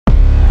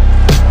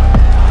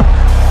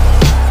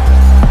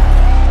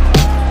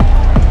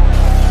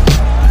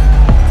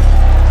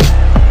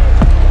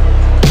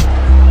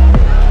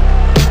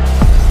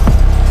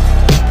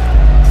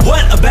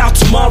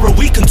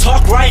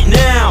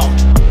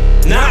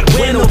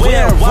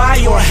where,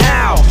 why, or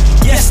how.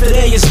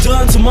 Yesterday is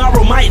done,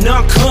 tomorrow might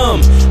not come.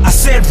 I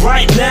said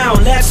right now,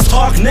 let's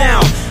talk now.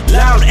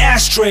 Loud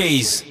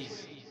ashtrays.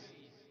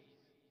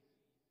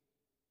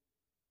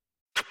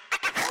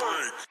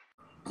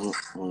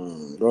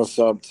 What's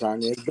up,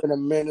 Tanya? It's been a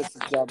minute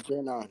since I've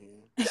been out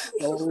here.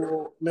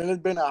 So, man, it's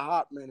been a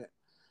hot minute.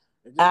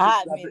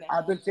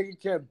 I've been taking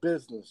care of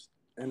business,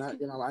 and I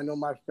know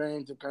my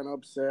fans are kind of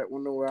upset,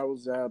 wondering where I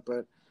was at,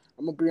 but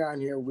I'm gonna be on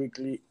here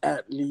weekly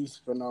at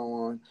least from now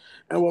on.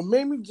 And what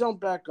made me jump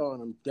back on,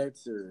 I'm dead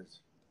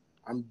serious.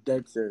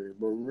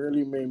 What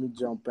really made me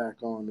jump back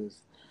on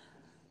is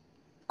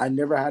I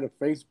never had a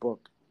Facebook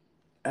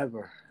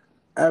ever,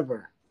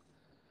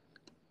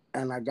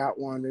 and I got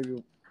one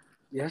maybe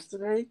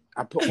yesterday.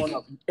 I put one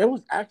up. It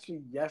was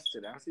actually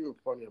yesterday. That's even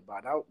funny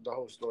about it. The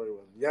whole story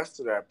was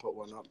yesterday. I put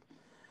one up,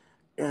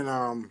 and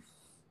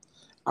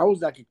I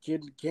was like a kid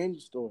in the candy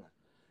store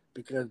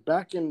because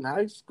back in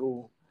high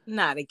school.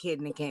 Not a kid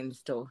in the candy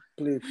store.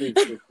 Please.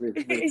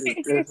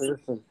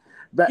 Listen.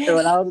 Back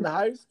when I was in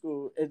high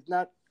school, it's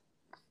not.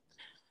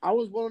 I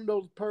was one of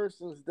those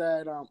persons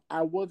that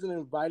I wasn't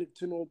invited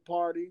to no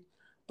party,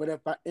 but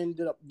if I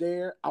ended up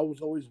there, I was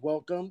always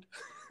welcomed.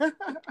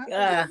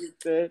 I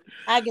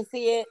can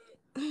see it.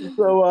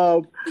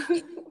 So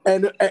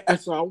and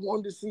so I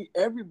wanted to see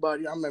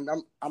everybody.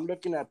 I'm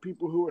looking at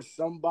people who are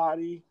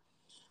somebody,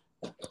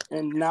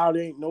 and now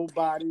they ain't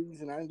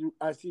nobodies, and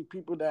I see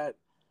people that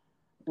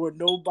were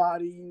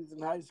nobodies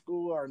in high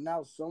school are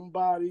now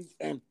somebodies,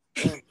 and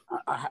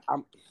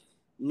I'm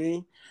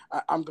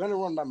gonna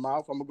run my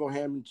mouth. I'm gonna go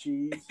ham and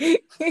cheese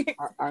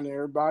on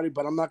everybody,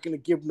 but I'm not gonna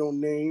give no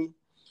name.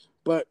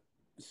 But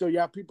so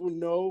y'all people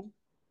know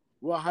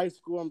what high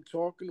school I'm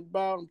talking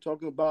about. I'm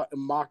talking about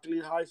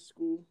Immokalee High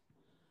School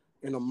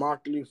in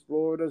Immokalee,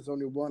 Florida. There's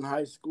only one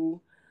high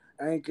school.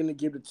 I ain't gonna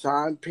give the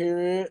time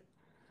period,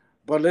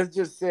 but let's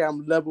just say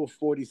I'm level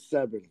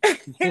 47.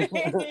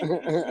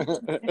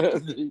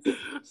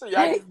 So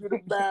y'all can do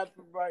the math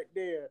right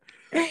there.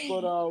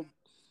 But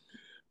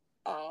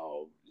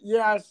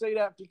yeah, I say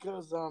that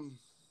because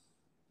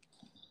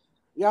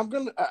yeah, I'm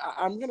gonna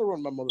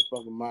run my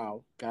motherfucking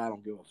mouth. God, I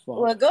don't give a fuck.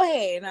 Well, go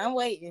ahead. I'm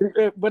waiting.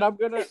 But I'm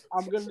gonna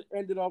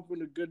end it off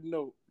with a good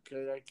note,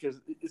 okay?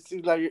 Because it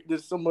seems like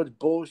there's so much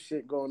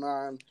bullshit going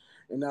on,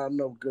 and not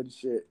no good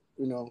shit,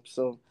 you know.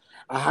 So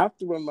I have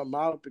to run my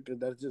mouth because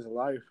that's just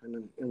life,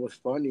 and it was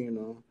funny, you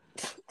know.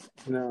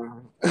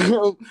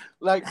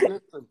 Like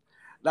listen,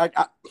 like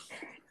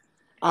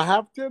I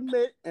have to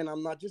admit, and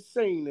I'm not just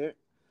saying it.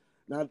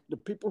 Now, the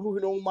people who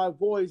know my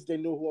voice, they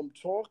know who I'm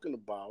talking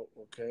about,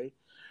 okay?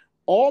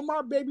 All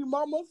my baby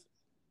mamas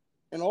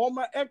and all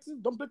my exes,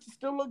 them bitches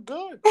still look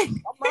good.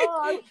 I'm all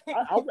right.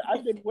 I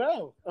did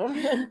well.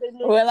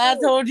 Well, I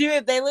told you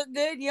if they look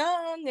good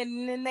young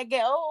and then they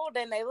get old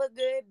and they look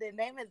good, then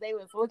they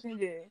was looking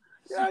good.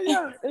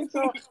 Yeah.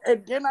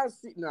 And then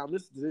now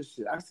listen to this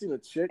shit. I seen a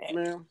chick,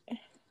 man.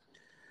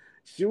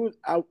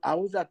 I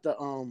was at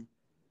the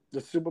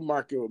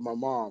supermarket with my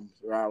mom,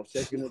 where I was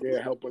taking her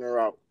there, helping her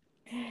out.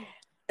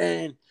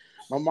 And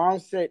my mom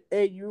said,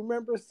 "Hey, you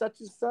remember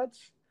such and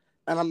such?"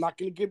 And I'm not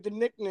gonna give the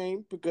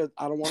nickname because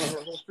I don't want to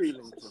hurt her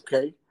feelings.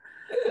 Okay?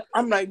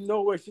 I'm like,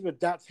 no way. She goes,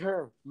 "That's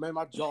her." Man,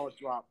 my jaw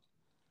dropped.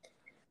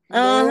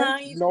 No,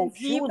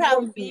 you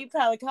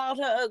probably called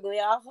her ugly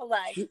all her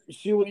life.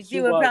 She was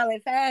probably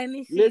fine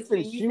and shit.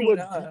 Listen, she was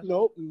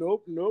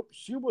nope.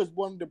 She was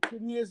one of the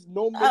prettiest,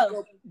 no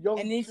makeup young.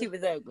 And then she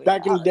was ugly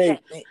back in the day.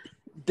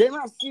 Then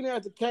I seen her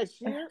as a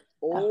cashier.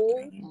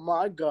 Oh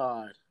my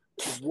God.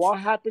 What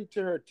happened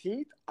to her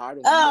teeth? I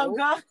don't know. Oh,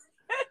 God.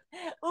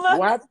 Look.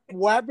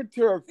 What happened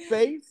to her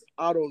face?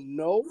 I don't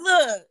know.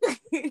 Look.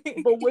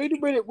 But wait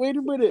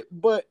a minute.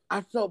 But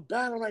I felt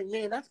bad. I'm like,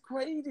 man, that's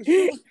crazy.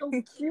 She was so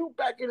cute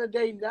back in the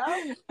day. Now,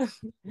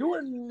 you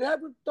would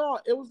never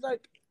thought. It was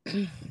like,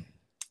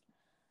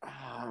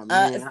 oh,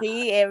 man.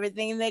 See,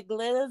 everything that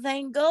glitters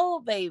ain't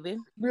gold, baby.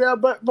 Yeah,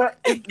 but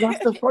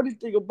that's the funny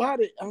thing about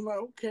it. I'm like,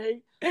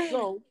 okay.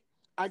 So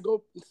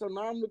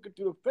now I'm looking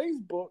through the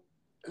Facebook.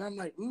 And I'm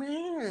like,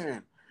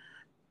 man.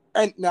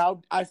 And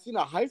now I seen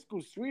a high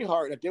school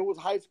sweetheart. That there was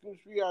high school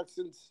sweethearts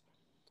since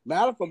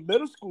matter from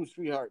middle school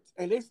sweethearts.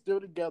 And they still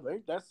together.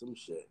 Ain't that some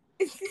shit?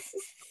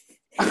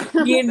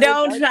 You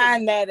don't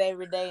find that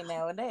every day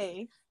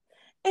nowadays.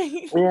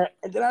 Yeah.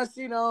 And then I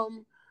seen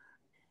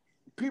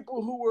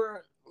people who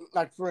were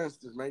like, for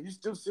instance, man, you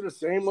still see the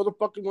same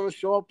motherfucker want to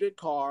show up their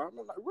car. I'm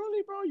like,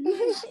 really, bro? You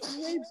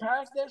ain't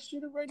passed that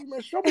shit already,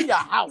 man? Show me your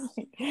house.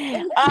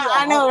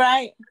 I know,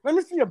 right? Let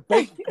me see your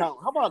bank account.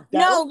 How about that?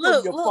 No,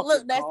 look.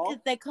 That's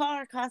because their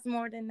car costs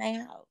more than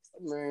their house.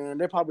 Man,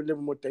 they're probably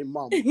living with their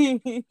mama.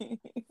 You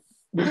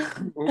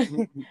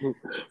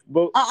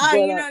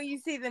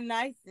see the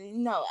nice.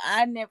 No,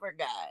 I never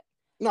got.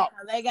 No,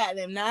 they got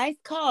them nice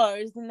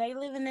cars and they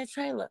live in a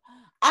trailer.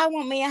 I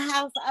want me a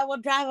house. I will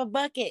drive a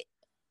bucket.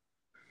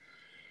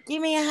 Give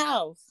me a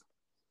house.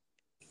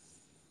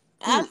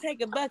 I'll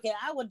take a bucket.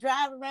 I will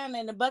drive around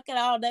in a bucket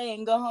all day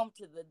and go home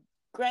to the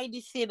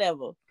greatest shit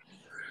ever.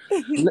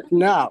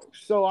 Now,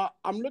 so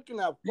I'm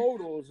looking at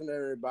photos and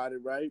everybody,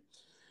 right?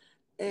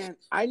 And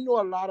I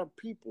know a lot of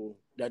people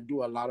that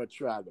do a lot of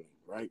traveling,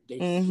 right? They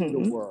see the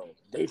Mm-hmm. world.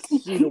 They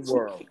see the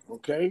world,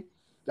 okay?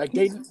 Like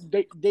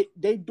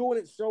they doing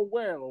it so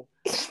well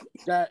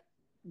that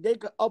they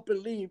could up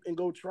and leave and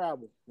go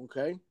travel,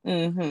 okay?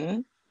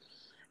 Mm-hmm.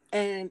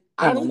 And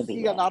I I want don't to be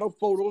see a that. lot of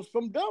photos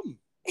from them,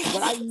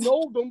 but I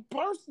know them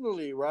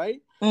personally,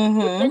 right? But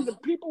Mm-hmm. then the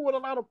people with a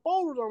lot of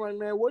photos, I'm like,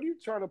 man, what are you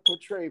trying to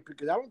portray?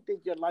 Because I don't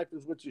think your life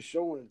is what you're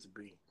showing it to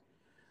be.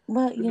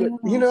 But Because,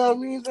 you know what I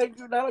mean? Like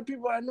a lot of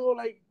people I know,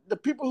 like the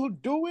people who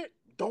do it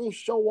don't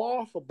show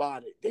off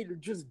about it. They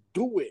just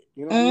do it.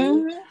 You know what I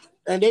mean? mm-hmm.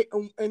 And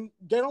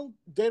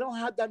they don't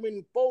have that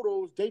many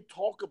photos. They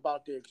talk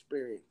about their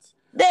experience.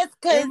 That's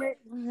And because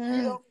man,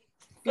 you know,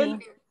 see.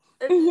 and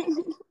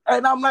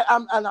and I'm like,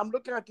 I'm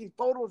looking at these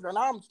photos, and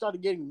I'm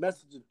starting getting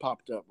messages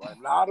popped up. Right,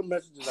 a lot of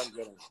messages I'm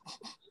getting,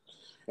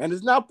 and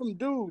it's not from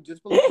dudes, it's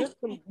from chicks.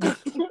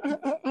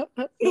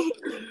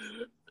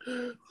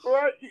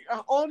 Right,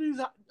 all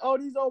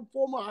these old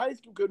former high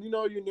school, because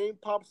your name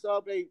pops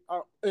up,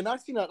 and I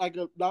seen that like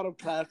a lot of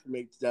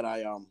classmates that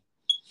I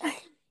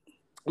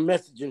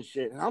messaging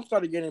shit, and I'm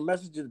starting getting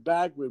messages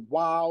back with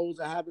wows.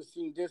 I haven't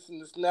seen this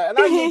and this and that, and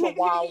I know the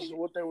wows and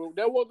what they were.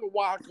 There wasn't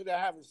wow because they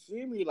haven't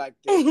seen me like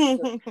this.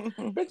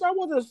 Bitch, I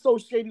wasn't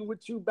associating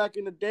with you back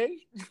in the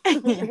day.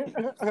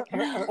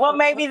 Well,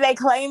 maybe they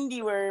claimed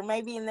you were.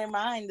 Maybe in their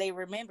mind they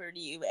remembered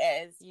you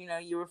as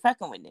you were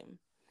fucking with them.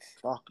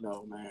 Fuck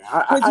no, man.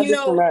 Because I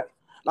listen to that.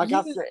 Like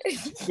I you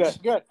said,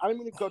 good. I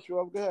didn't mean to cut you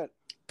off. Go ahead.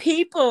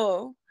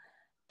 people,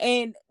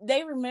 and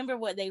they remember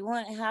what they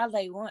want, how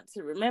they want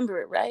to remember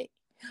it, right?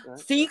 Right.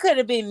 So you could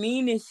have been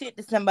mean as shit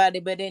to somebody,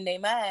 but in their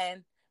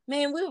mind,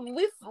 man, we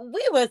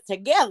was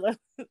together.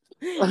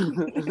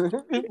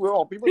 We're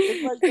all people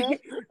think like that.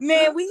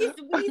 Man, we used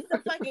to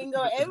fucking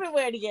go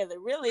everywhere together.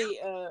 Really,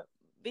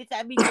 bitch,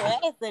 I beat your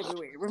ass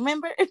everywhere.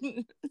 Remember?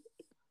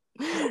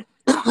 I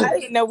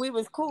didn't know we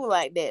was cool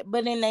like that,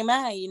 but in their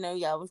mind,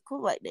 y'all was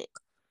cool like that.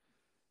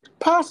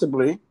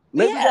 Possibly.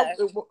 Maybe Yeah.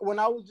 when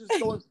I was just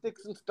throwing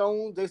sticks and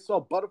stones, they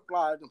saw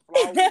butterflies and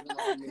flowers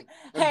and me,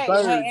 and Hey,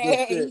 birds and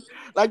hey, shit.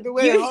 Like the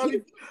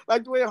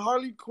way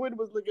Harley Quinn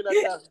was looking at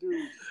that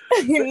dude.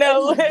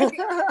 no,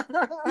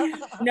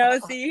 no.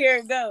 See, here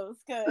it goes.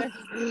 Cause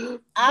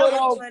I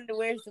was wanting to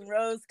wear some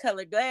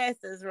rose-colored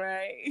glasses,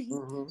 right?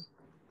 Mm-hmm.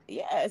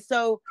 Yeah.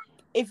 So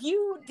if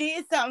you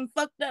did something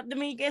fucked up to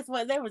me, guess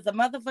what? There was a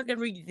motherfucking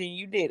reason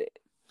you did it,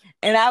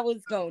 and I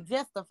was gonna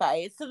justify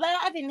it so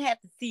that I didn't have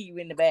to see you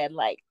in the bad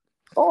light.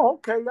 Oh,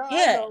 okay. I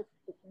Yeah. know.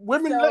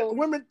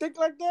 Women think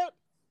like that.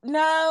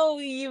 No,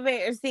 you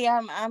better see.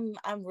 I'm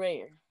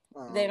rare.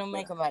 Oh, They don't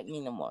make them like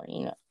me no more.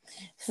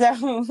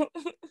 So,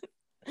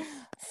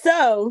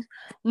 so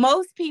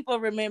most people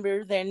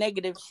remember their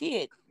negative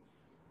shit,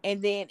 and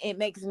then it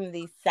makes them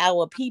these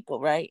sour people,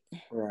 right?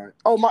 Right.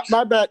 Oh,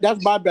 my bad.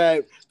 That's my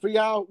bad. For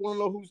y'all want to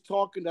know who's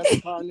talking?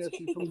 That's Tanya.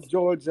 She's from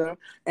Georgia.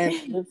 And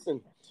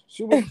listen,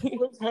 she was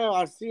cool as hell.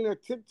 I seen her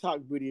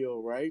TikTok video,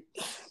 right?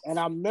 And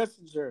I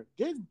messaged her.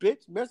 This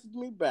bitch messaged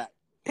me back.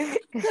 We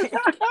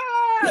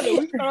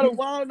started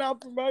wilding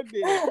out from right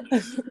there.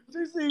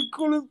 She seemed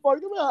cool as fuck.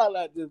 Let me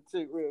highlight this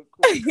chick real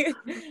quick.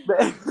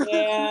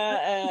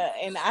 Yeah,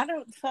 and I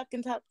don't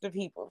fucking talk to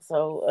people,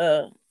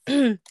 so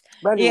But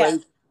yeah.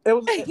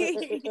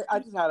 anyway, I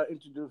just had to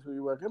introduce who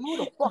you were. Who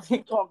the fuck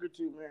you talking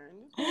to,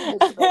 man?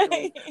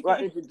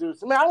 Right,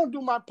 introduce. Man, I don't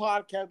do my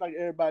podcast like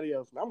everybody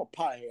else. Man. I'm a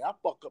pothead. I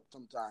fuck up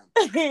sometimes.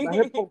 My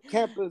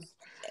hippocampus.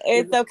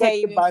 It's okay.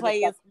 Even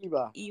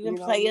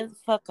play as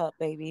fuck up,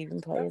 baby. Even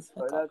play as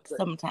fuck up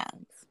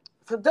sometimes.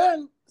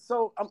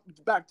 So I'm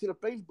back to the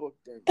Facebook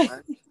thing,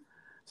 right?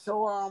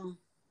 So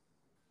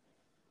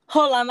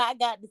hold on, I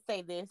got to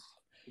say this.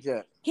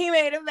 Yeah. He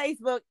made a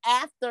Facebook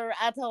after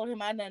I told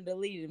him I done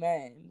deleted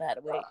mine, by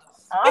the way.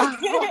 I'm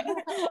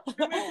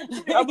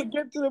gonna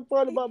get to the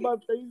point about my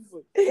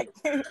Facebook.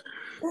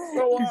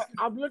 So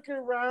I'm looking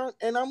around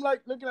and I'm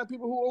like looking at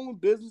people who own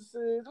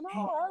businesses, and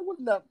I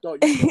wouldn't have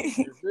thought you own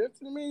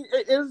business. I mean,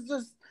 it's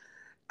just,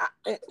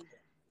 and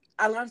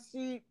I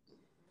see.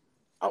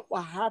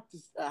 I have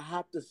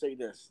to say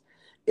this.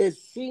 It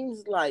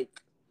seems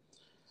like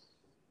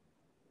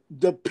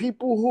the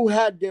people who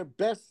had their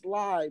best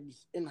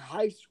lives in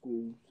high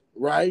school,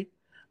 right,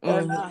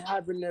 are not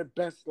having their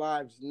best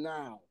lives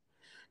now.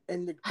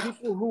 And the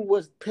people who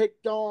was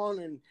picked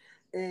on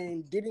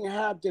and didn't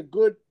have the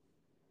good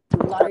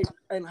life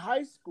in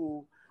high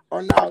school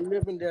are now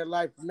living their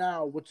life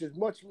now, which is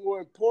much more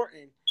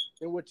important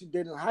than what you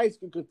did in high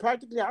school. Because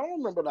practically, I don't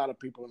remember a lot of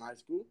people in high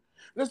school.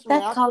 Listen,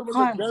 man, I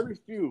remember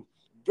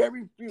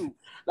very few.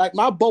 Like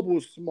my bubble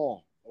is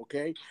small.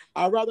 Okay,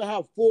 I'd rather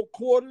have 4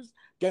 quarters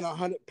than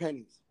 100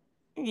 pennies.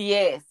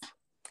 Yes.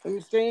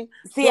 Understand?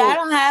 See, I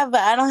don't have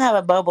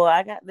a bubble.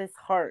 I got this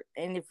heart,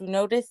 and if you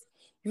notice,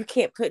 you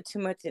can't put too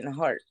much in the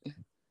heart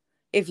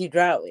if you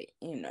draw it.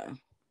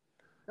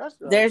 That's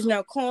right. There's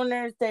no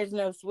corners. There's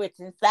no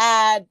switching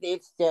sides.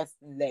 It's just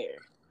there.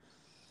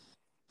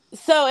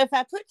 So if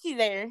I put you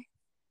there,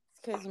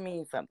 it's because you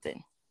mean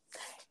something,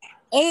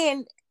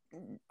 and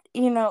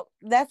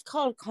that's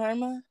called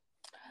karma.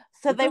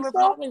 So You they think were so?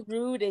 probably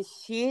rude as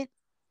shit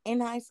in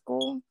high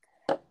school.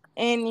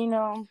 And,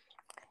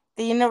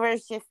 the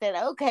universe just said,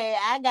 okay,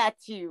 I got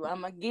you.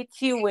 I'm going to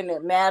get you when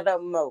it matters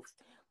most.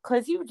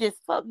 Because you just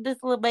fucked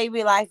this little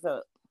baby life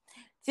up.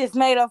 Just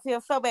made her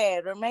feel so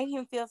bad or made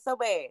him feel so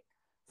bad.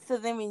 So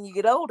then when you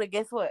get older,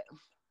 guess what?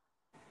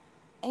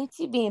 Ain't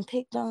you being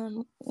picked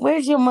on?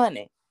 Where's your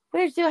money?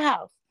 Where's your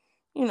house?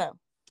 You know.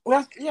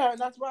 That's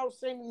what I was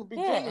saying in the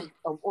Yeah. beginning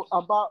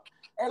about,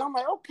 and I'm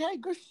like, okay,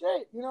 good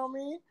shit. You know what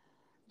I mean?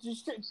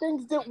 Just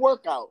things didn't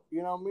work out.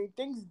 You know what I mean?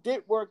 Things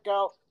did work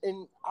out,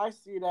 and I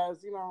see it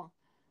as,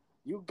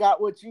 you got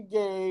what you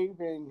gave,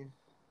 and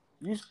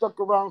you stuck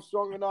around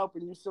strong enough,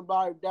 and you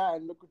survived that,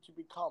 and look what you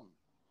become.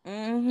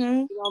 Mm-hmm.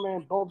 You know what I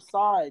mean? Both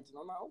sides, and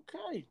I'm like,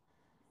 okay.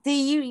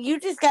 See, you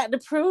just got to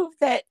prove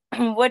that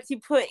what you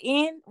put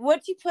in,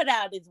 what you put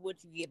out is what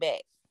you get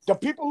back. The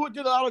people who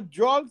did a lot of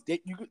drugs,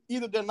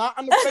 either they're not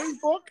on the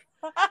Facebook,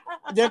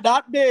 they're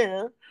not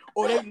there,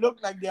 or they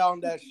look like they're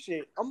on that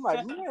shit. I'm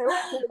like, man,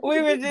 okay,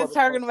 We were just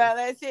talking about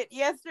that shit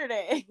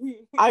yesterday.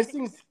 I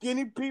seen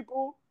skinny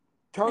people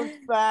turn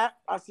fat.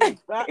 I seen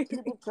fat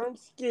people turn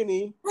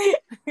skinny.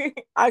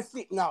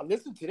 Now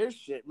listen to this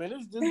shit, man.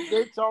 This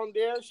bitch on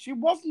there. She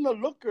wasn't a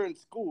looker in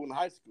school, in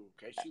high school.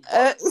 Okay, she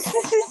wasn't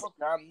a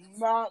looker. I'm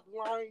not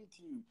lying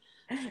to you.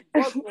 She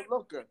wasn't a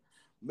looker.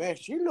 Man,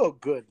 she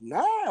look good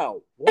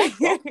now. What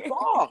the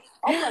fuck?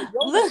 I'm like, yo,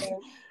 Look,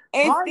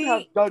 man, time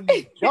has done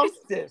you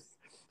justice.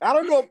 I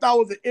don't know if that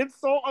was an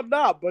insult or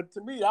not, but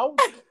to me, I'm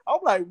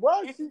like,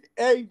 what? She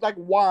aged like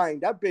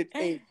wine. That bitch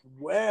aged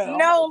well.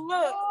 No,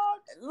 like,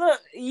 look,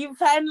 you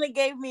finally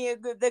gave me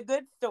the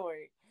good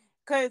story.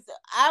 Cause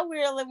I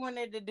really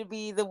wanted it to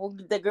be the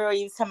girl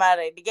you was talking about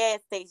at the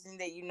gas station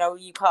that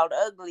you called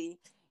ugly,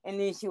 and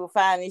then she was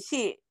fine as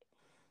shit.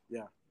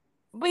 Yeah.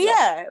 But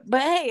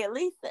but hey, at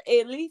least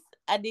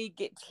I did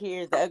get to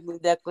hear the ugly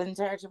duckling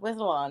church. It was a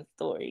long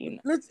story,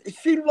 Listen,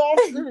 she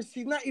lost it.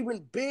 She's not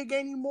even big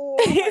anymore.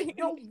 I'm like,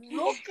 yo,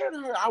 look at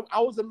her. I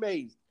was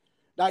amazed.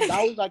 That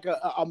was like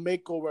a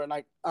makeover,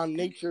 like on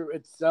nature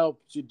itself.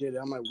 She did it.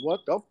 I'm like,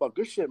 what the fuck?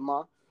 Good shit,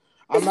 ma.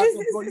 I'm not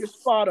gonna blow your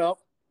spot up.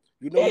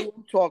 You know what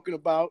I'm talking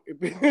about.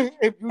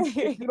 If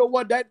you don't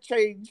want that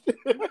changed.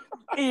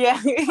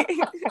 Yeah.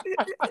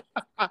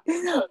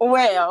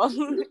 Well,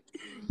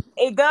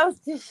 it goes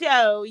to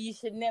show you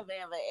should never,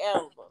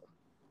 ever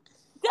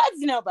judge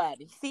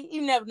nobody. See,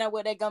 you never know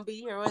what they're gonna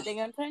be or what they're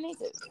gonna turn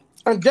into.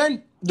 And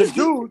then the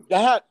dude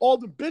that had all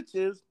the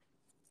bitches,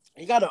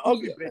 he got an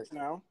ugly bitch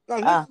now.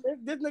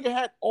 This nigga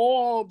had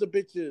all the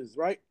bitches,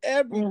 right?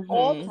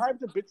 All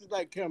types of bitches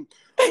like him.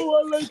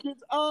 Oh, I like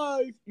his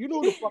eyes. You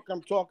know the fuck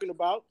I'm talking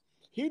about.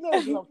 He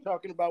knows what I'm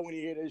talking about when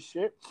he hear this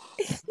shit.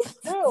 But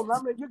still,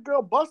 I mean, your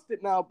girl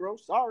busted now, bro.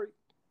 Sorry.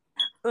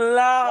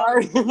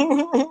 Lord.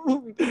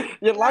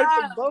 Your life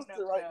is busted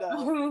right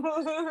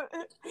now.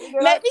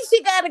 Maybe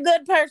she got a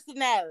good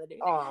personality.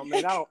 Oh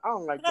man, I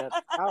don't like that.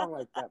 I don't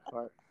like that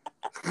part.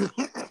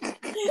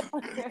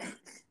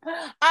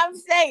 I'm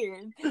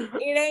saying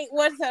it ain't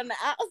what's on the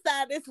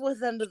outside, it's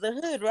what's under the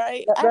hood,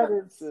 right? That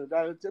is true.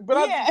 But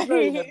I'm just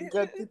saying that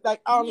because it's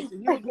like, honestly,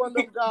 he was one of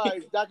them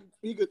guys that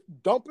he could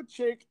dump a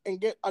chick and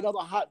get another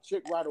hot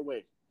chick right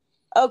away.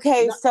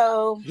 Okay,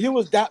 so he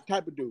was that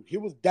type of dude. He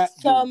was that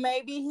so dude.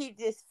 Maybe he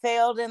just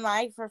failed in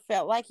life or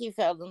felt like he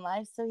failed in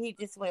life, so he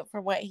just went for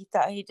what he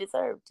thought he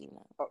deserved,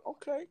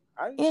 Okay.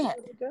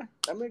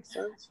 That makes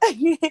sense.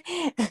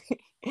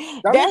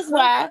 That's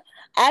why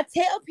I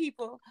tell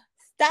people,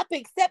 stop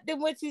accepting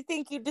what you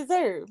think you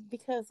deserve,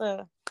 because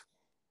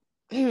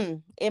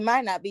it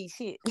might not be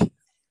shit.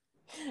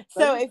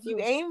 So if you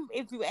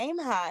aim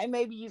high,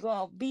 maybe you're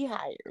gonna be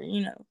higher,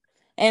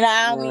 And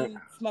I don't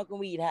mean smoking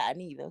weed high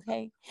neither,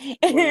 okay?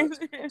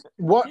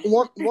 One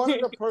of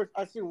the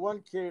I see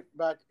one kid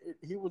back.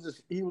 He was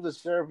a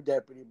sheriff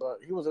deputy, but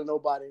he was a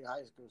nobody in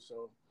high school.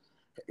 So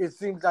it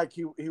seems like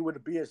he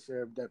would be a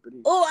sheriff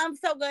deputy. Oh, I'm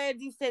so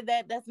glad you said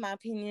that. That's my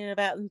opinion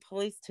about the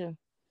police too.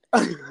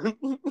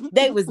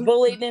 They was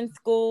bullied in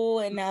school,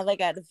 and now they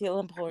got to feel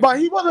important. But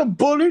he wasn't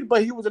bullied,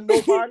 but he was a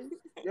nobody.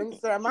 You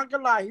understand? I'm not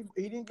gonna lie.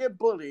 He didn't get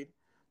bullied.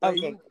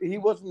 Okay. He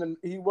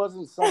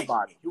wasn't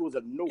somebody. He was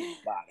a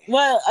nobody.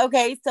 Well,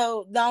 okay,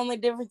 so the only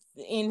difference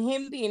in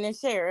him being a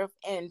sheriff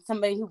and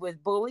somebody who was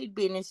bullied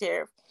being a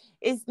sheriff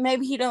is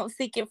maybe he don't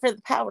seek it for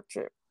the power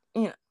trip.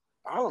 I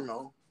don't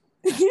know.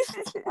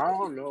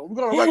 We're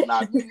gonna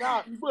recognize me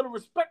now. You better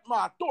respect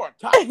my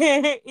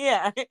authority.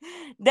 Yeah,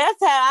 that's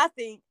how I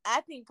think.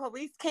 I think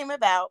police came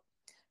about,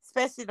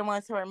 especially the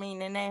ones who are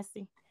mean and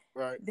nasty.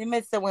 Right. Them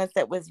it's the ones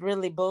that was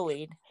really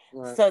bullied.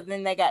 Right. So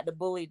then they got to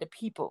bully the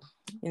people.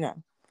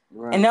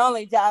 Right. And the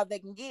only job they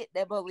can get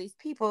that bullies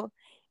people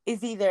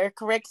is either a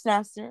correction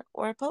officer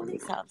or a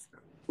police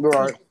officer.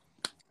 Right.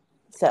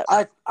 So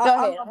go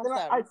ahead.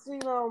 I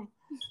seen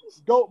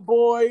dope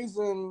boys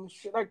and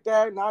shit like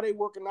that. Now they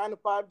working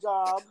 9-to-5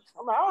 jobs.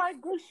 I'm like, all right,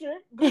 good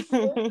shit.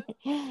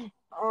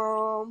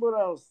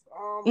 What else?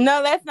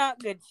 No, that's not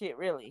good shit,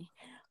 really.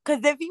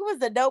 Because if you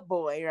was a dope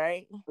boy,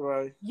 right?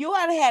 Right. You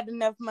ought to have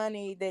enough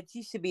money that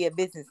you should be a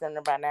business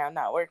owner by now,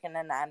 not working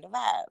a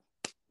 9-to-5.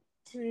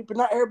 See, but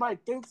not everybody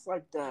thinks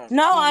like that.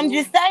 No, you I'm know?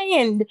 just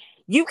saying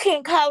you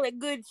can't call it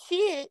good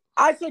shit.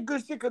 I say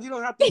good shit because you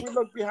don't have to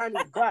look behind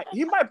his back.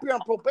 He might be on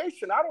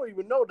probation. I don't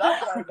even know.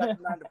 That's why he got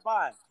the 9 to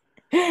 5.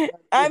 I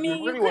If mean, you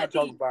you really want could to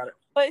talk be, about it.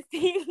 but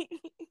see,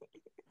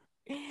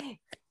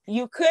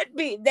 you could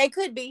be. They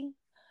could be.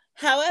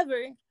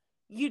 However,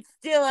 you'd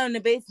still own the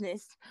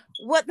business.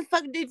 What the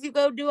fuck did you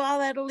go do all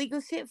that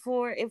illegal shit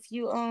for if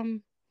you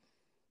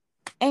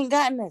ain't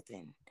got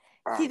nothing?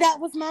 See, that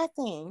was my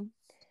thing.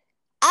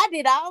 I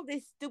did all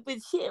this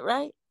stupid shit,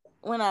 right?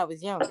 When I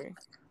was younger.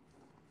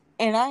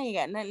 And I ain't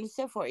got nothing to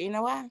show for it. You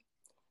know why?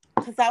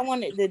 Because I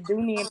wanted the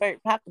Dooney and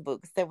Burt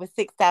pocketbooks that was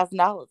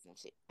 $6,000 and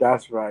shit.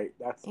 That's right.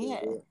 That's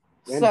Yeah. it.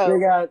 And So,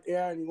 big out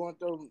there, and you want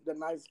the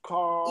nice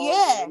cars,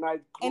 yeah. and the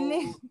nice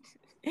clothes.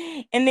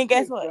 And then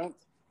guess Makes what? sense.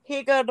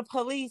 Here go the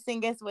police,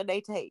 and guess what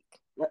they take?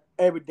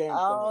 Every damn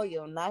All thing.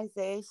 your nice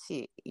ass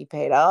shit. You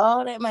paid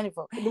all that money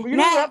for. They don't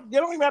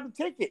even have to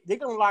take it. They're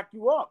gonna lock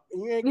you up,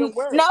 and you ain't gonna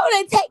wear it. No,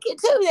 they take it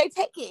too. They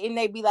take it, and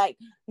they be like,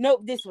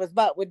 "Nope, this was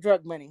bought with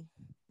drug money."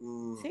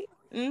 See?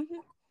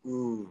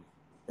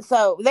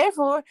 So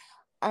therefore,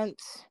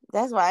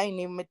 that's why I ain't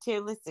even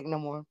materialistic no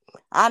more.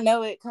 I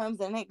know it comes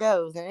and it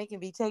goes, and it can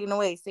be taken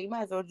away. So you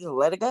might as well just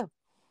let it go.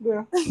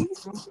 Yeah.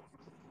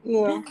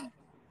 Yeah.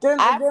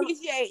 I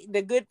appreciate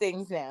the good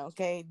things now,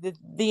 okay?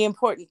 The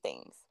important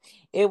things.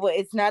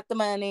 It's not the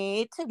money.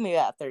 It took me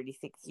about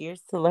 36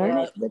 years to learn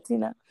it, but you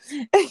know.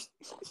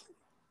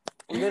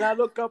 And then I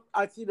look up,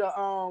 I see the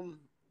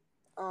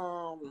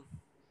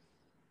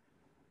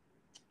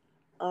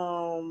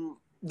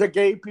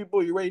gay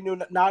people. You already knew.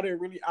 Now they're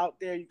really out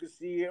there. You can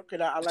see it. Okay,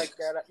 I like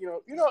that.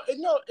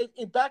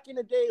 Back in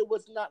the day, it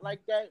was not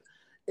like that.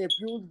 If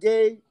you was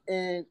gay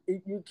and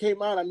you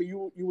came out, I mean,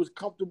 you was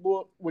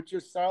comfortable with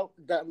yourself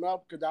that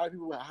enough, because a lot of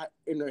people were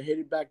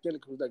hated back then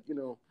because, like,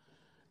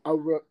 a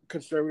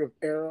conservative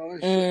era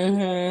and shit.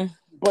 Mm-hmm.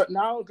 But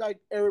now it's like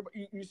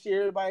everybody, you see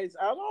everybody's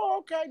out. Oh,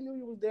 okay, I knew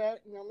you was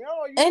that. You know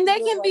what I mean? And they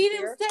can be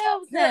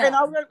themselves now. Yeah, and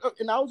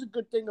that was a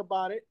good thing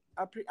about it.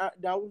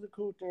 That was a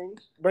cool thing,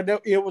 but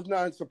it was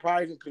not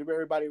surprising because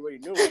everybody already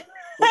knew it.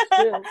 But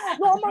still, no,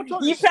 I'm not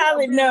talking. You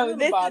probably know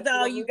this is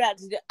all you got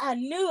to do. I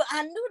knew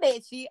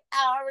that shit.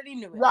 I already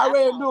knew it. I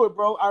already knew it,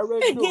 bro. I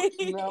already knew it.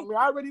 You know what I mean?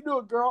 I already knew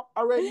it, girl. I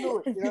already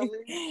knew it. You know what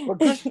I mean? But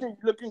good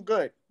shit, looking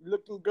good.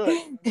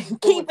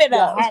 Keep it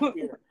up.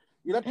 Happier.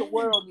 You let the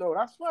world know.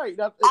 That's right.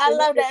 I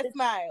love that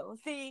smile.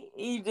 See,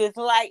 you just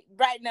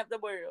brighten up the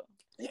world.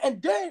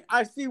 And then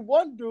I see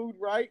one dude,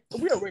 right?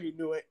 We already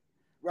knew it,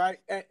 right?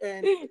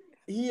 And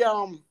he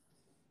was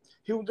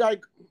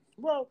like,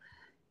 well,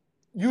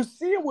 you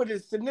see him with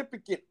his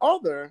significant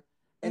other,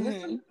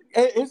 and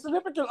his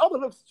significant other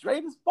looks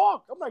straight as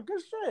fuck. I'm like,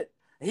 good shit.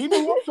 He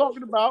knew what I'm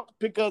talking about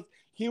because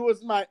he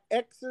was my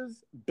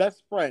ex's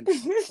best friend.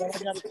 That's all I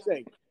gotta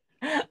say.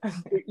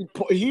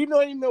 He know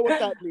what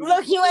that means.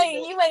 Look, you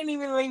ain't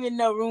even leaving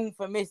no room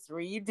for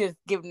mystery. You just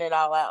giving it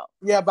all out.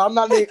 Yeah, but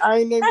I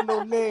ain't naming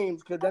no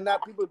names because then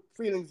that people's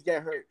feelings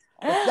get hurt.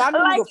 But y'all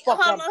know who the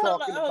fuck I'm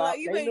talking about.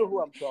 They know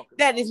who I'm talking about.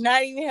 That is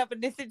not even helping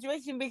this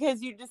situation because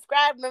you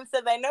described them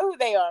so they know who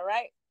they are,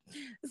 right?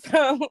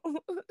 So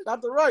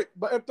that's right.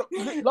 But as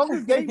long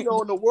as they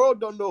know and the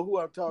world don't know who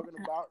I'm talking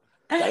about,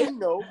 they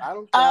know. I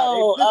don't care.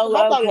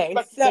 Okay.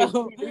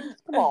 So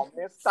come on,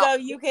 man. Stop. So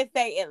you can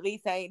say, at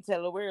least I ain't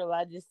tell the world.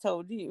 I just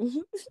told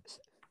you.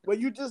 Well,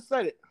 you just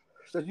said it.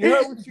 So you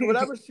heard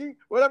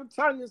whatever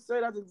time you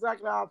say, that's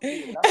exactly how I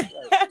feel.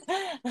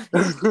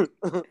 That's right.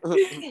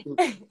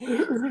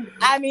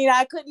 I mean,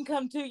 I couldn't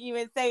come to you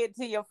and say it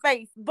to your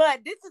face,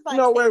 but this is like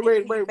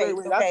wait.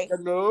 Okay?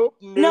 No.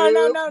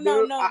 That's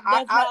not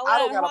I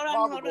don't got a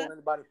problem hold going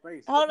anybody's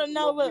face. Hold on,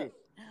 no, look.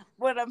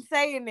 What I'm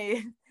saying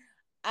is,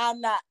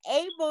 I'm not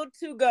able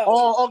to go.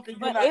 Oh, okay.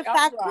 But if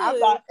I could, I'm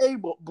not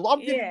able.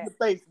 I'm giving you the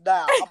face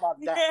now. How about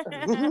that?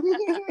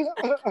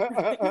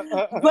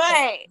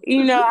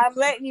 But I'm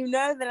letting you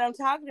know that I'm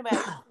talking about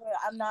it.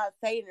 I'm not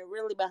saying it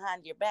really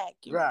behind your back.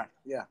 Right?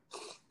 Yeah.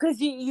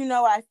 Because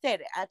I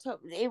said it. I told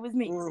it was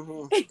me.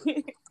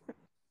 Mm-hmm.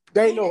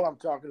 They know what I'm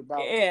talking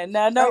about. Yeah.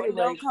 No,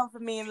 don't come for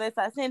me unless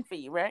I send for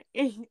you, right?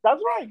 That's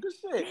right. Good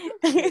shit.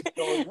 Good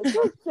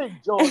shit,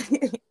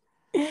 Georgia.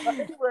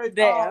 Anyway,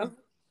 damn.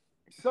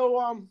 So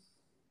I'm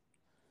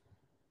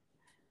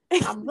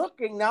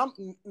looking now.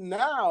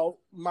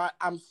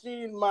 I'm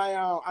seeing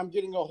I'm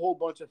getting a whole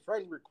bunch of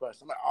friend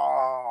requests. I'm like,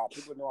 oh,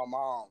 people know I'm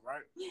on,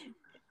 right?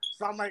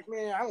 So I'm like,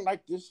 man, I don't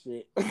like this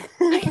shit. Did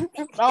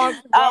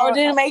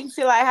it make you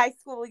feel like high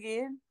school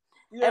again?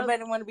 Yeah.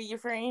 Everybody want to be your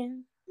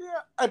friend? Yeah,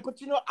 but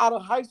out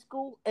of high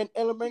school and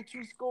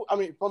elementary school, I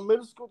mean, from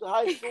middle school to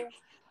high school,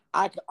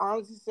 I can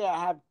honestly say I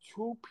have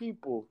 2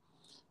 people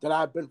that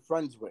I've been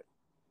friends with.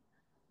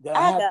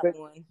 I got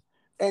one.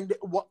 And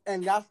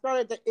I started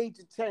at the age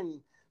of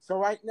 10. So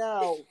right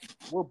now,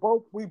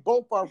 we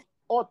both are,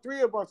 all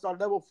 3 of us are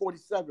level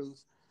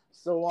 47s.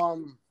 So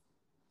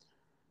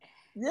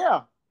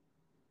yeah.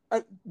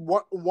 And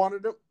one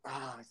of them,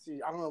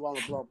 see, I don't know if I'm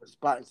gonna blow up a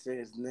spot and say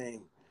his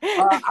name.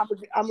 I'm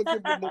gonna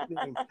give him a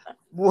nickname.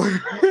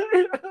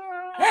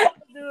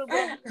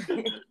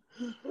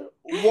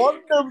 One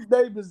of them's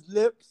name is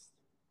Lips.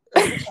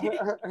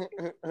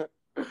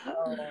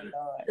 Oh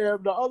Lord.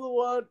 And the other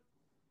one,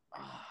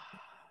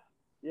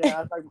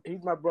 yeah, like,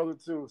 he's my brother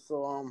too.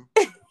 So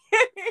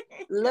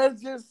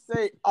let's just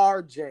say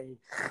RJ.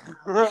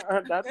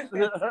 That's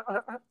there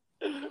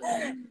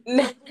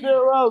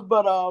else,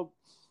 but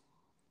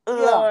yeah.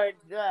 Lord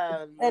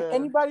God. And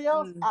anybody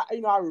else,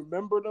 Mm. I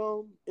remember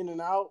them in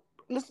and out.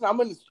 Listen, I'm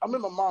in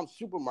my mom's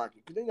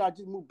supermarket because then I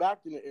just moved back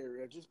in the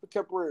area just for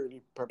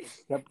temporary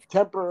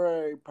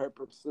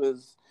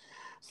purposes.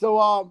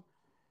 So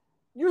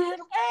you hear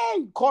them,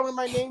 hey, calling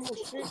my name and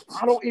shit.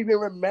 I don't even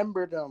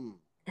remember them.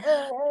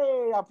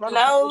 Hey, I'm trying to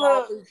No, pull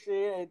off look. and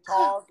shit and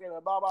talk and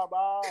blah blah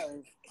blah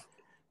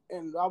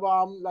and blah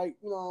blah. I'm like,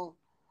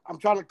 I'm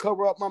trying to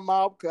cover up my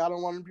mouth because I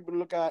don't want people to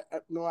look at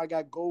I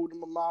got gold in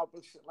my mouth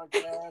and shit like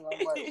that. And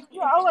I'm like,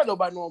 I don't let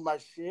nobody know my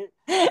shit.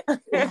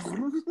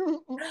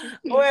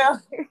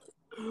 Well,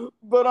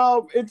 But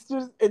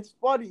it's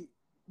funny.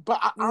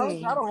 But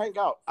honestly, I mm. don't hang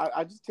out.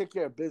 I just take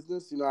care of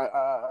business.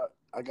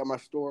 I got my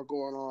store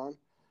going on.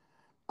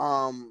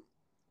 Um,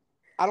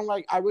 I don't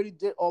like. I really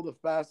did all the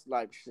fast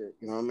life shit.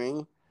 You know what I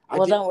mean? I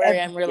Well, did don't worry.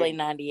 I'm really everything.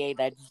 98.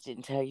 I just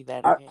didn't tell you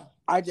that. I Okay.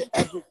 I did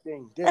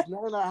everything. There's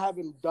nothing I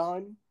haven't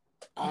done,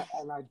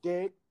 and I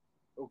did.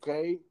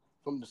 Okay,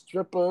 from the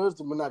strippers,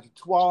 the menage a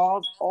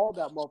trois, all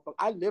that motherfucker.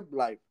 I live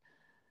life.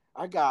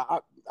 I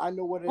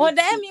know what it Well, is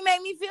to damn, be. you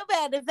make me feel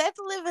bad. If that's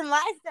living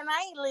life, then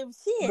I ain't live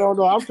shit.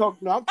 No, I'm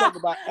talking. No, I'm talking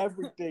about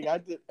everything I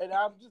did, and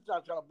I'm just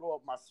not trying to blow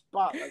up my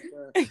spot like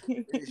that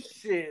and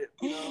shit.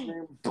 You know what I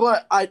mean?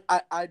 But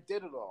I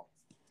did it all.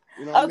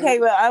 You know what I Okay,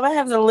 mean? well, I'm gonna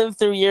have to live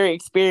through your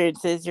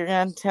experiences. You're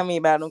gonna tell me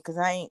about them because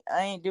I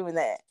ain't doing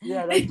that.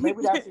 Yeah,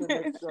 maybe that's in the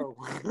next show.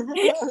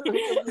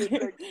 It could be the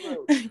next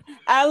show.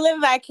 I live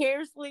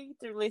vicariously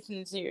through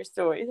listening to your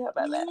stories. How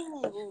about that?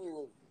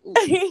 Oh,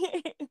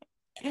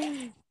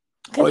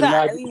 Because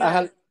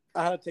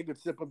I had to take a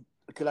sip of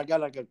because I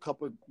got like a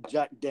cup of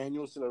Jack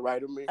Daniels to the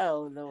right of me.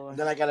 oh Lord. And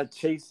then I got a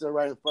chaser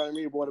right in front of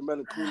me,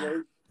 watermelon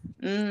Kool-Aid.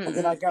 And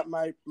then I got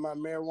my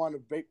marijuana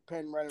vape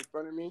pen right in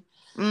front of me.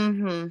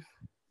 Mm-hmm.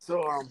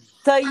 So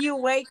So you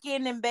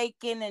waking and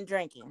baking and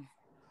drinking.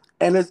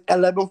 and it's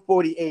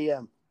 11:40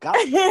 a.m. God,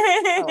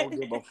 I don't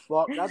give a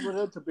fuck. That's what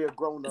it is to be a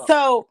grown up.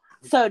 So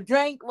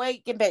drink,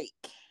 wake, and bake.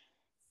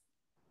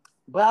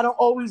 But I don't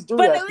always do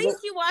But that. at least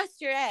you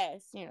washed your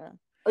ass, you know.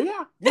 Oh,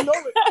 yeah, you know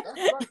it.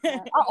 That's right,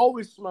 man. I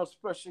always smell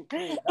fresh and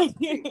clean. That's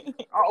me.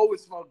 I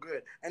always smell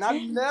good. And I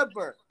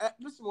never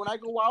listen when I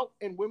go out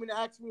and women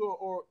ask me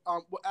or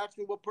will ask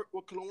me what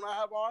cologne I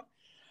have on.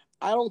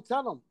 I don't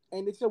tell them.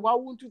 And they say, "Why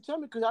wouldn't you tell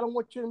me? Because I don't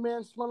want your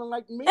man smelling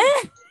like me."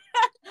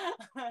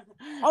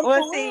 I'm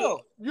Well, for see.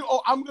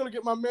 real. I'm gonna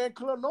get my man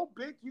cologne. No,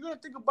 bitch. You gotta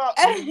think about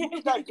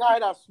who's that guy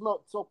that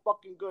smelled so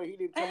fucking good. He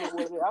didn't tell me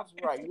what it is. That's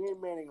right. You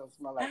ain't man ain't gonna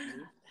smell like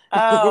me.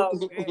 Oh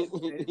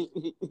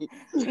goodness.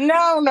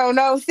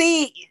 No.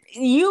 See,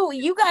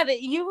 you gotta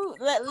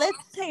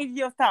let's change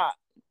your thought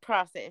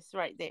process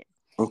right there.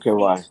 Okay, See,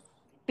 why?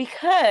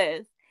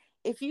 because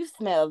if you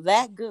smell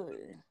that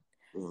good,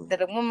 Mm.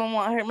 that a woman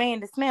want her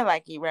man to smell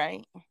like you,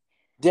 right?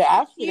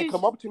 They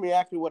come up to me,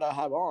 ask me what I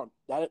have on.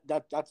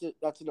 That's it.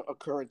 That's an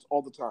occurrence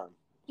all the time.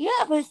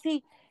 Yeah, but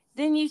see,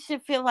 then you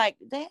should feel like,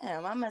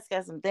 damn, I must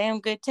got some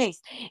damn good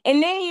taste.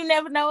 And then you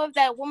never know if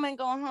that woman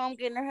going home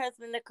getting her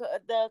husband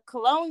the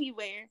cologne you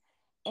wear,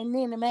 and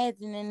then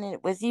imagining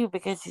it was you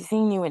because she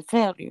seen you and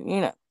smelled you, you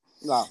know.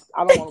 No,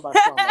 I don't want nobody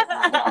smelling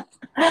like me.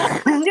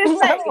 I'm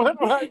just I don't saying.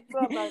 want nobody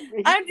smelling like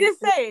me. I'm just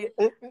saying.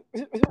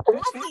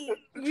 I think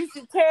you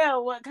should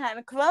tell what kind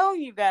of cologne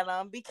you got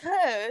on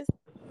because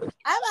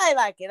I might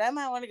like it. I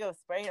might want to go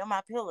spray it on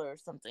my pillow or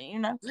something, you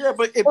know. Yeah,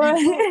 but if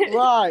you do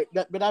right,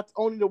 but that's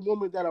only the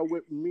women that are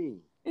with me.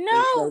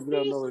 No, We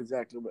don't know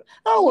exactly what.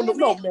 I don't want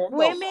no man.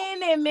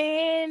 Women and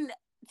men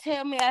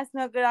tell me I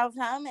smell good all the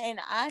time, and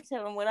I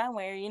tell them what I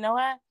wear. You know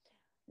what?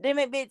 Damn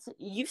it, bitch,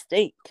 you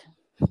stink.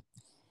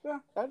 Yeah,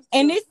 that's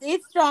And true.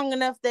 it's strong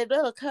enough that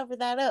it'll cover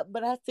that up.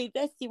 But I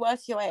suggest you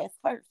wash your ass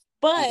first.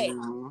 But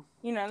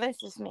you know, that's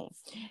just me.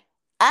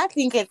 I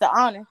think it's an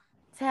honor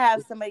to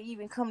have somebody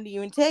even come to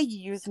you and tell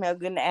you smell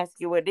good and ask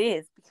you what it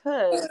is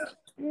because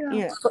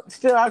yeah. But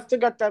still, I still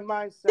got that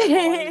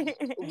mindset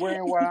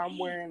wearing what I'm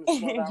wearing.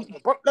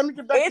 But let me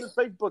get back to the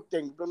Facebook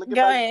thing. Let me get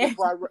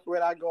back to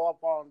where I go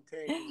up on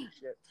tangents and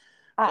shit.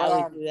 I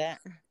always do that.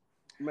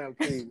 Man,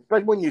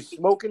 but when you're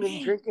smoking and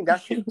drinking,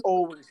 that shit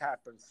always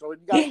happens. So you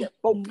gotta get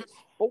focused.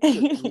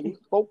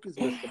 Focus,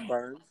 Mr.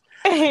 Burns.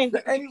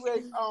 But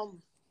anyways,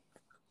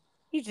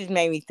 you just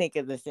made me think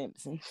of The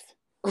Simpsons.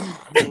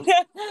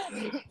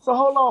 So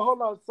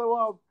hold on.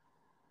 So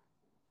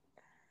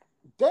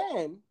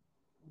then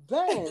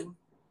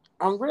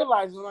I'm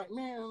realizing like,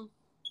 man,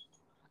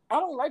 I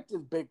don't like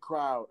this big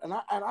crowd, and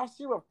I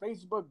see what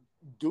Facebook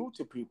do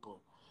to people.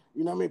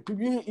 You know what I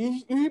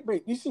mean?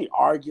 People, you see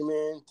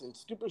arguments and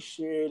stupid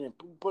shit and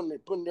people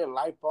putting their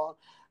life on.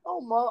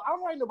 Oh, I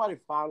don't like nobody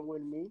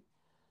following me.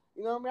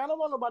 You know what I mean? I don't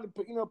want nobody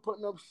putting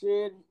up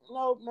shit.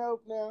 No.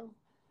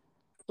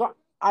 So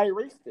I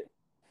erased it.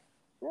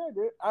 Yeah, I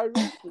did. I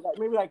erased it.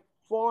 Maybe like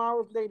 4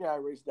 hours later, I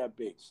raced that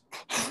bitch.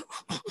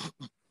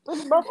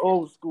 Listen, I'm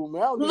old school,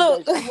 man. I don't Look.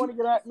 need that. If you want to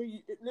get at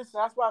me,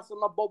 listen, that's why I said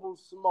my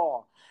bubble's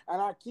small.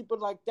 And I keep it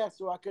like that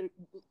so I could,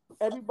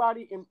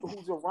 everybody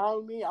who's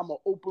around me, I'm an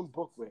open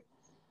book with.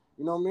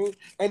 You know what I mean?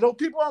 And those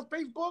people on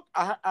Facebook,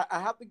 I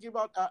have to give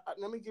out,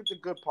 let me give the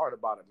good part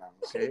about it now,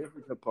 okay? Here's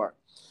the good part.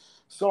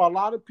 So a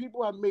lot of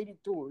people have made it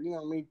through, you know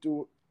what I mean,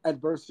 through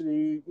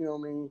adversity, you know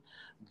what I mean,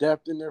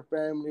 death in their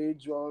family,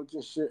 drugs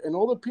and shit. And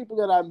all the people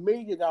that I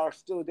made it are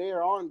still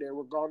there on there,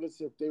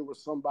 regardless if they were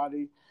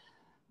somebody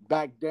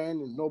back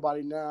then and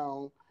nobody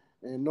now,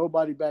 and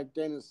nobody back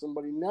then and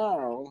somebody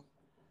now.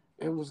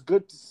 It was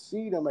good to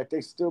see them, like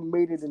they still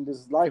made it in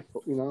this life,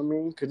 you know what I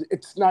mean? Because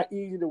it's not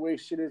easy the way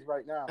shit is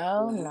right now.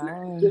 Oh, you know?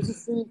 no. Just to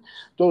see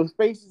those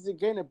faces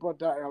again, it brought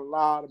back a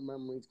lot of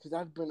memories. Because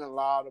I've been a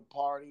lot of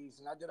parties,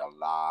 and I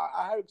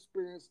have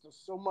experienced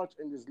so much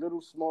in this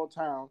little small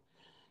town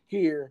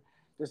here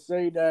to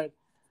say that,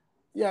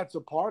 yeah, it's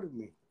a part of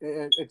me.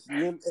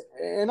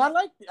 And I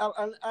like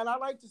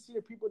to see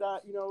the people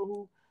that, you know,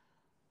 who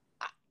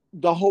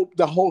the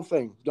whole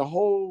thing, the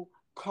whole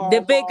karma,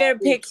 the bigger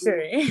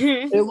picture.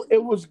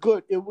 It was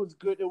good. It was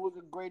good. It was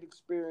a great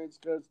experience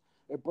because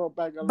it brought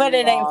back a lot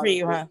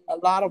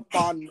of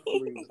fond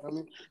memories. I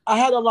mean, I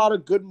had a lot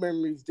of good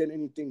memories than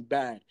anything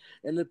bad.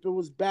 And if it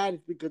was bad,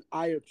 it's because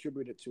I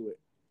attributed to it.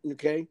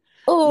 Okay.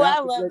 Oh, I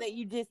love that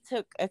you just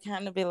took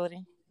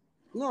accountability.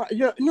 No.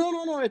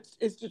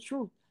 It's the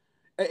truth.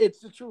 It's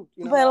the truth.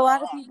 You know? But a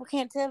lot of people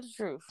can't tell the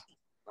truth.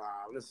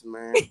 Listen,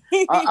 man.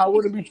 I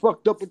wouldn't be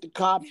fucked up with the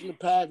cops in the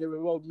past if it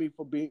wasn't me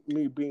for being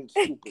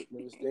stupid. You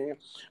understand?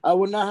 I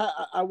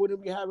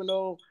wouldn't be having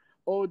all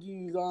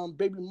these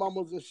baby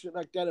mamas and shit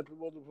like that if it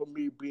wasn't for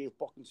me being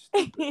fucking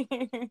stupid.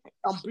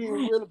 I'm being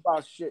real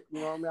about shit. You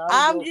know what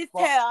I mean?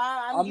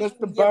 I'm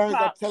Mr. Burns.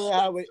 I tell you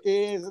how it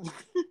is.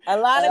 A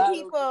lot of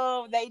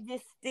people, they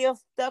just still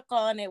stuck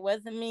on it.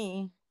 Wasn't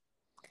me.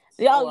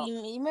 Yo,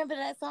 you remember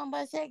that song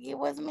by Shaggy? It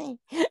wasn't me.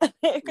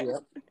 Yeah.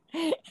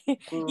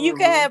 You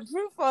can have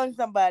proof on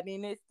somebody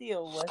and it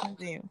still wasn't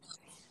them.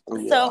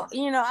 Yeah. So,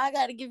 you know, I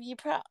got to give you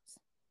props.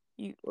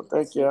 Well,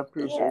 thank you. I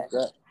appreciate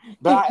that.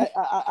 But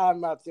I'm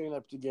not saying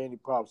that to get any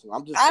props.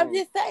 I'm just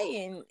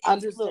saying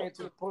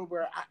to the point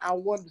where I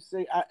want to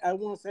say, I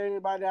want to say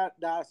anybody that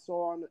I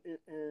saw in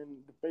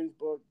the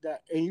Facebook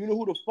that, and you know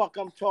who the fuck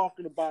I'm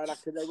talking about,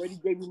 because I already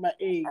gave you my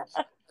age.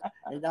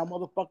 And y'all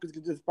motherfuckers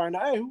can just find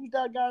out, hey, who's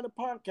that guy in the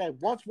podcast?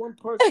 Once one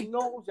person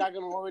knows, y'all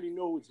gonna already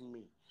know it's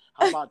me.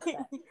 How about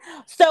that?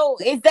 So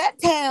is that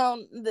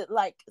town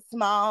like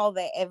small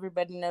that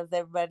everybody knows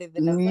everybody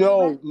that knows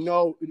everybody?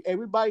 No.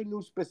 Everybody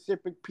knew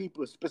specific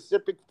people,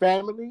 specific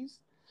families.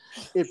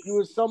 If you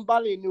were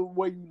somebody knew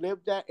where you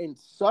lived at and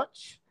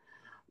such.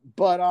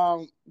 But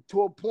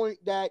to a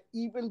point that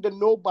even the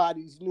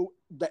nobodies knew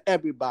the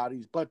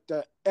everybody's, but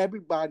the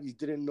everybody's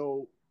didn't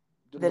know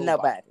the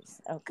nobodies.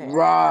 Okay.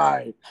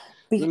 Right.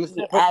 But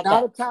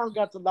now the town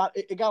got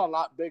it got a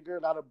lot bigger,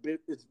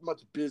 it's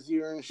much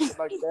busier and shit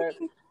like that.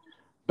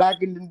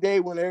 Back in the day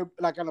when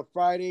like on the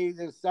Fridays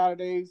and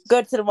Saturdays,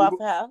 go to the Waffle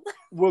House.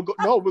 We'll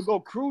go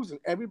cruising.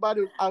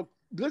 Everybody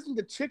listen,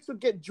 the chicks would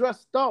get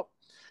dressed up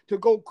to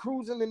go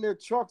cruising in their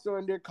trucks or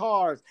in their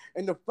cars.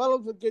 And the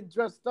fellas would get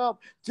dressed up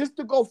just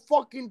to go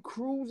fucking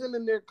cruising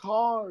in their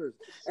cars.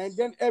 And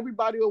then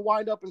everybody will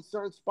wind up in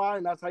certain spots,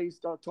 and that's how you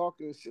start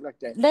talking and shit like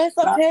that. That's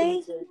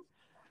okay.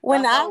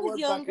 When I was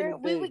younger,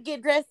 we would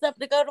get dressed up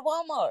to go to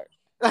Walmart.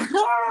 That's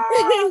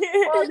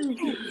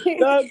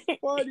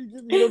funny.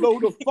 Just, you don't know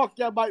who the fuck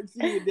y'all might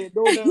see in there.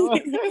 No,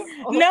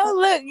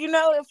 look, you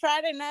know,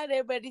 Friday night,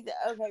 everybody's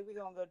okay,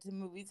 we're gonna go to the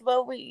movies.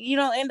 But you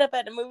don't end up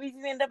at the movies,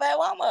 you end up at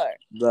Walmart.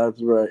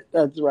 That's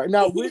right.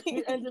 Now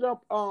we ended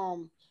up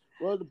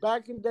well,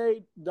 back in the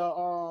day,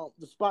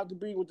 the spot to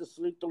be with the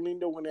Salito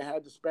Lindo when they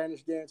had the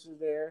Spanish dancers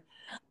there.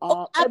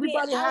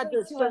 Everybody had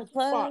their certain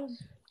spot.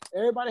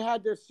 Everybody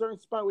had their certain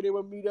spot where they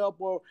would meet up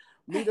or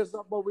meet us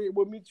up over here.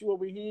 We'll meet you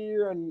over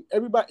here, and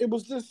everybody. It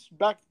was just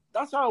back.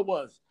 That's how it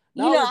was.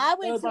 Now I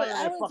went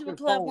to a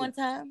club one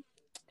time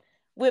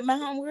with my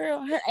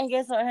homegirl. And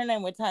guess what? Her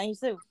name was Tanya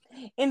Sue.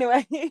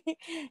 Anyway,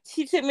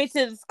 she took me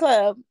to this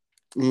club,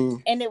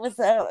 and it was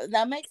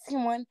the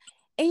Mexican one.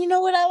 And you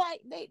know what I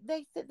like?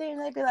 They sit there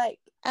and they be like,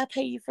 "I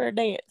pay you for a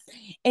dance,"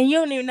 and you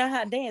don't even know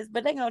how to dance,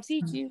 but they gonna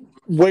teach you.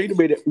 Wait a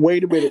minute.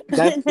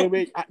 That's because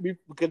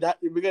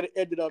we gotta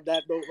end it on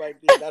that note right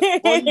there.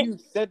 That's funny you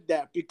said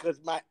that because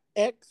my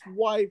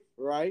ex-wife,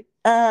 right?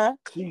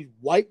 She's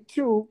white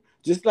too,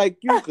 just like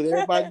you. Because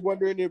everybody's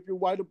wondering if you're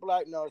white or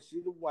black. No,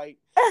 she's a white.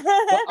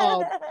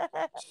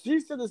 But, she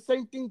said the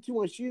same thing too.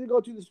 When she used to go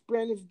to the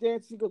Spanish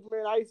dance, she goes,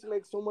 "Man, I used to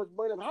make so much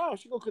money." How?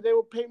 She goes, "Because they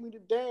would pay me to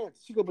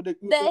dance." She goes,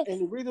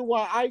 and the reason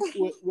why I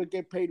would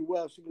get paid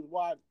well, she goes,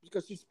 "Why?"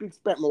 Because she speaks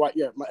Spanish.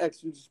 My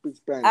ex used to speak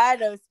Spanish. I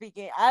don't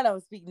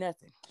speak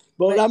nothing.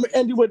 But I'm gonna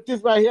end it with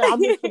this right here.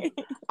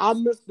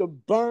 I'm Mr.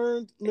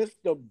 Burns.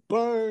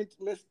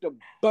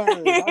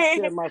 I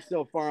said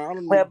myself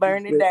fine. Well,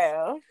 burn it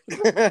down.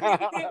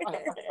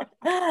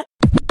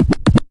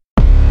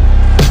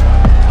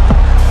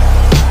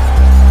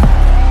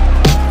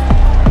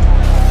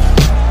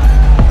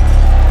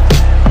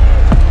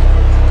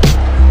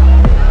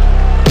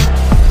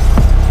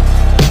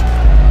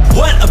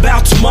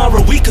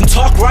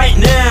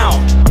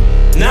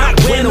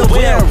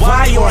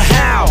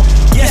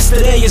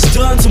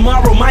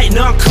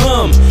 not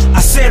come.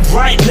 I said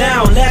right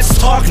now, let's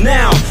talk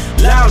now.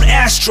 Loud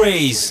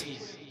ashtrays.